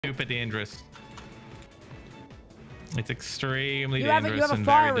super dangerous. It's extremely You dangerous have a and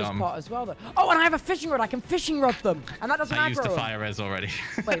fire very res dumb. pot as well, though. Oh, and I have a fishing rod. I can fishing rod them, and that doesn't I used the aggro fire res already.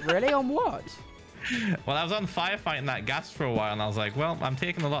 Wait, really? On what? Well, I was on firefighting that gas for a while, and I was like, well, I'm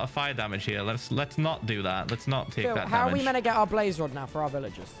taking a lot of fire damage here. Let's not do that. Let's not take Phil, that how damage. are we meant to get our blaze rod now for our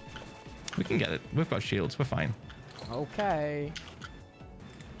villagers? We can get it. We've got shields. We're fine. Okay.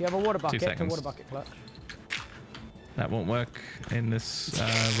 You have a water bucket. 2 seconds. A water bucket clutch. That won't work in this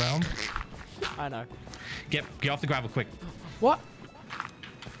realm. I know. Get off the gravel quick. What?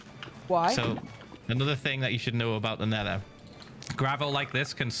 Why? So, another thing that you should know about the nether. Gravel like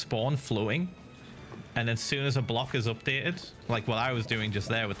this can spawn floating. And as soon as a block is updated, like what I was doing just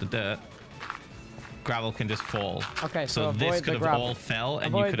there with the dirt, gravel can just fall. Okay, so this could have all fell,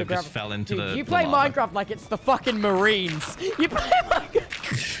 and you could have just fell into the You play lava. Minecraft like it's the fucking Marines. You play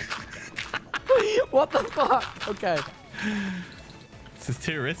Minecraft. What the fuck? Okay. This is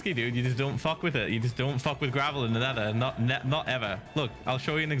too risky, dude. You just don't fuck with it. You just don't fuck with gravel in the nether. Not ever. Look, I'll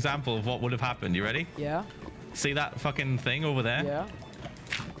show you an example of what would have happened. You ready? Yeah. See that fucking thing over there? Yeah.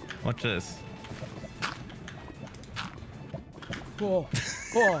 Watch this. Oh,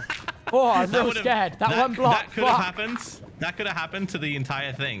 I'm real scared. That one block. That could have happened. That could have happened to the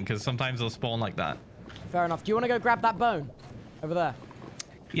entire thing, because sometimes they'll spawn like that. Fair enough. Do you want to go grab that bone over there?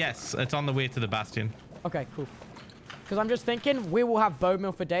 Yes, it's on the way to the bastion. Okay, cool. Because I'm just thinking we will have bone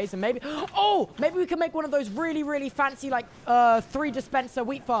meal for days, and maybe... Oh! Maybe we can make one of those really, really fancy, like, 3 dispenser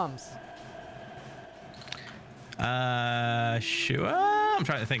wheat farms. Sure. I'm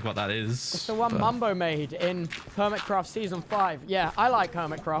trying to think what that is. It's the one Mumbo made in Hermitcraft Season 5. Yeah, I like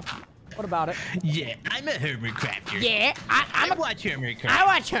Hermitcraft. What about it? Yeah, I'm a Hermitcrafter. Yeah, I watch Hermitcraft. I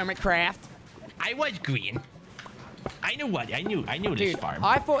watch Hermitcraft. I watch Green. I know what. I knew Dude, this farm.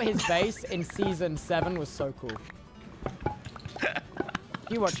 I thought his base in Season 7 was so cool.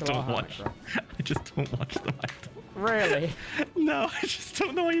 You watch a lot of Hermitcraft. I just don't watch them. Really? No, I just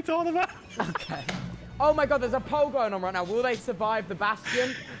don't know what you're talking about. Okay. Oh my god, there's a poll going on right now. Will they survive the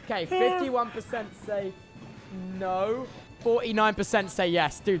Bastion? Okay, 51% say no. 49% say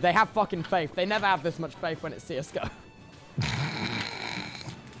yes. Dude, they have fucking faith. They never have this much faith when it's CSGO.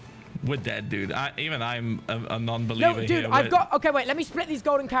 We're dead, dude. Even I'm a non-believer No, dude, here. I've got... Okay, wait, let me split these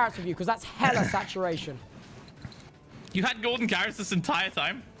golden carrots with you, because that's hella saturation. You had golden carrots this entire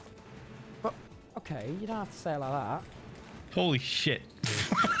time? But, okay, you don't have to say it like that. Holy shit.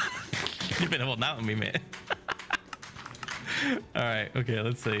 You've been holding out on me, mate. Alright, okay,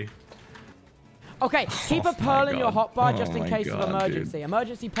 let's see. Okay, keep a pearl in your hotbar just in case of emergency. Dude.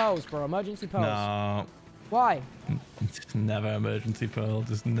 Emergency pearls, bro. Emergency pearls. No. Why? Just never emergency pearl.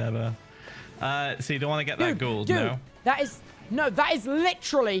 Just never. So you don't want to get that gold, dude, no? That is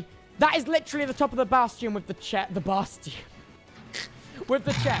literally the top of the bastion with the bastion. With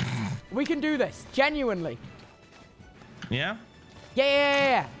the chest. We can do this. Genuinely. Yeah?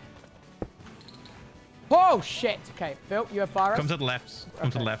 Yeah. Oh, shit. Okay, Phil, you have fire. Come to the left.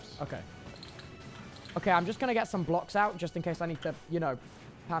 Come to the left. Okay. Okay, I'm just going to get some blocks out just in case I need to, you know,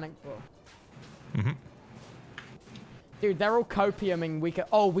 panic. Mm-hmm. Dude, they're all copiuming.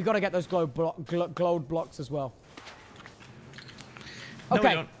 Oh, we got to get those glowed blocks as well.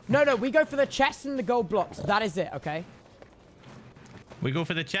 Okay. No, we go for the chests and the gold blocks. That is it, okay? We go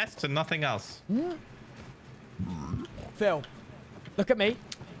for the chests and nothing else. Phil, look at me.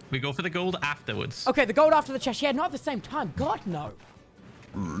 We go for the gold afterwards. Okay, the gold after the chest. Yeah, not at the same time. God, no.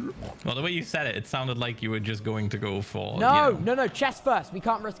 Well, the way you said it, it sounded like you were just going to go for... No, no, chest first. We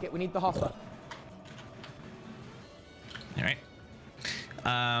can't risk it. We need the hopper. All right.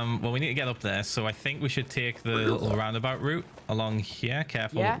 Well, we need to get up there, so I think we should take the little roundabout route along here.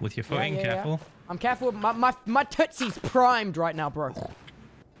 Careful with your footing. Careful. Yeah. I'm careful. My tootsie's primed right now, bro.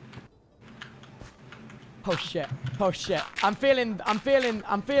 Oh shit. Oh shit. I'm feeling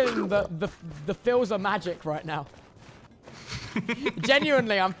the feels of magic right now.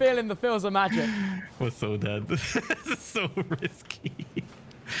 Genuinely, I'm feeling the feels of magic. We're so dead. This is so risky.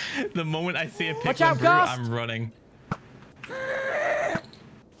 The moment I see a Watch piglin out, brute, Gast! I'm running.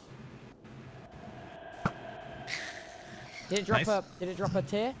 Did it drop a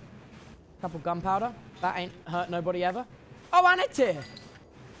tear? Couple gunpowder. That ain't hurt nobody ever. Oh, and a tear.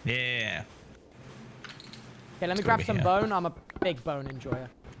 Yeah. Okay, let me grab some bone. I'm a big bone enjoyer.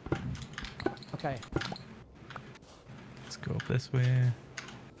 Okay. Let's go up this way.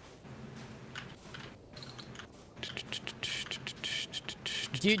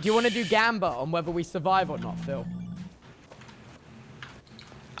 Do you want to do gamba on whether we survive or not, Phil?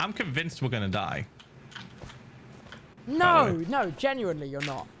 I'm convinced we're gonna die. No, genuinely, you're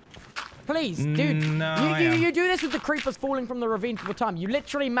not. Please, dude. No, you do this with the creepers falling from the ravine all the time. You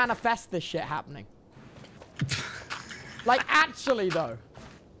literally manifest this shit happening. Like, actually, though.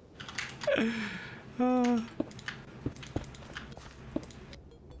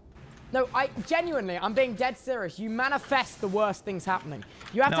 No, genuinely, I'm being dead serious. You manifest the worst things happening.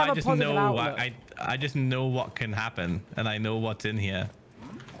 You have to have a positive outlook. I just know what can happen, and I know what's in here.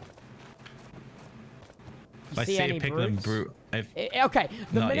 If I see a piglin brute. Okay,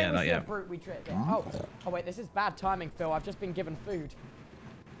 the minute we see a yet. brute, we treat it. Oh, wait, this is bad timing, Phil. I've just been given food.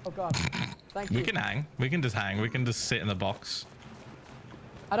 Oh, God. Thank you. We can hang. We can just hang. We can just sit in the box.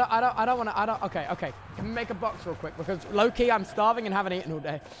 I don't want to, okay. Can we make a box real quick? Because low-key, I'm starving and haven't eaten all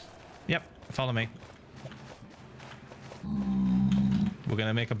day. Yep, follow me. We're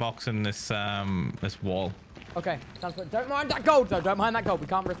gonna make a box in this this wall. Okay, sounds good. Don't mind that gold, though. Don't mind that gold. We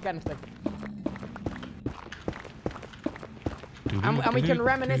can't risk anything. And we can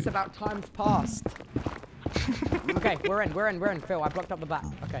reminisce about times past. Okay, we're in. Phil, I blocked up the back.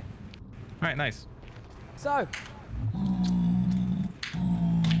 Okay. All right, nice. So.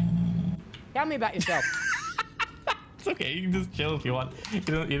 Tell me about yourself. It's okay. You can just chill if you want. You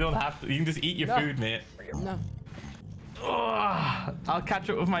don't have to. You can just eat your food, mate. No. Oh, I'll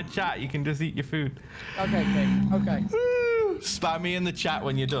catch up with my chat. You can just eat your food. Okay, King. Okay. Spam me in the chat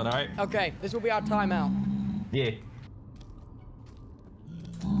when you're done, all right? Okay, this will be our timeout. Yeah.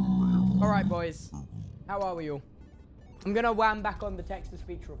 All right, boys. How are we all? I'm gonna wham back on the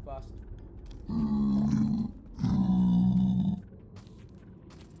text-to-speech real fast.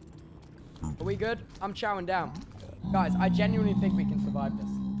 Are we good? I'm chowing down. Guys, I genuinely think we can survive this.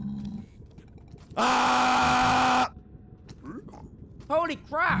 Ah! Holy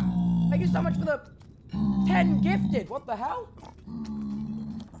crap! Thank you so much for the 10 gifted. What the hell?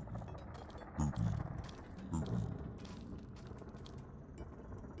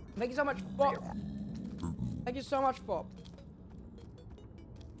 Thank you so much, Bob. Thank you so much, Bob.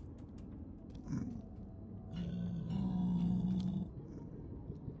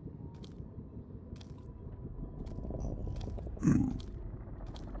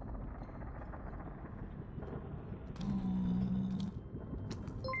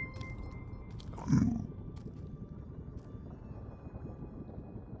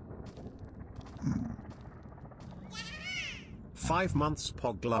 Five months,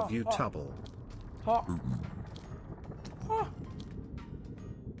 Pog, love you, Tubbo. Oh. Oh.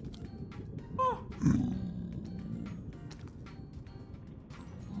 Oh.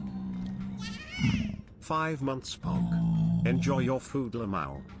 5 months, Pog. Enjoy your food,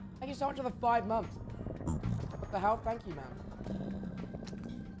 Lamau. Thank you so much for the 5 months. What the hell? Thank you, man.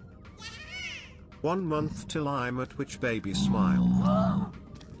 1 month till I'm at which baby smile.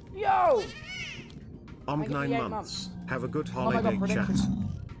 Yo! 9 months. Have a good Oh my holiday, God, chat.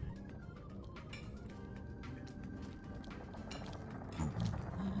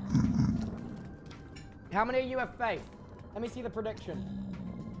 How many of you have faith? Let me see the prediction.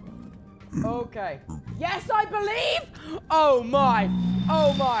 Okay. Yes, I believe! Oh my.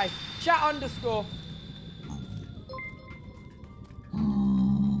 Oh my. Chat underscore.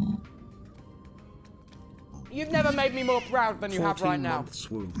 You've never made me more proud than you have right now. 14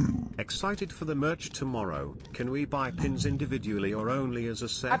 months, woo. Excited for the merch tomorrow. Can we buy pins individually or only as a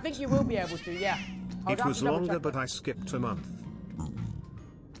set? I think you will be able to, yeah. It was longer, but I skipped a month.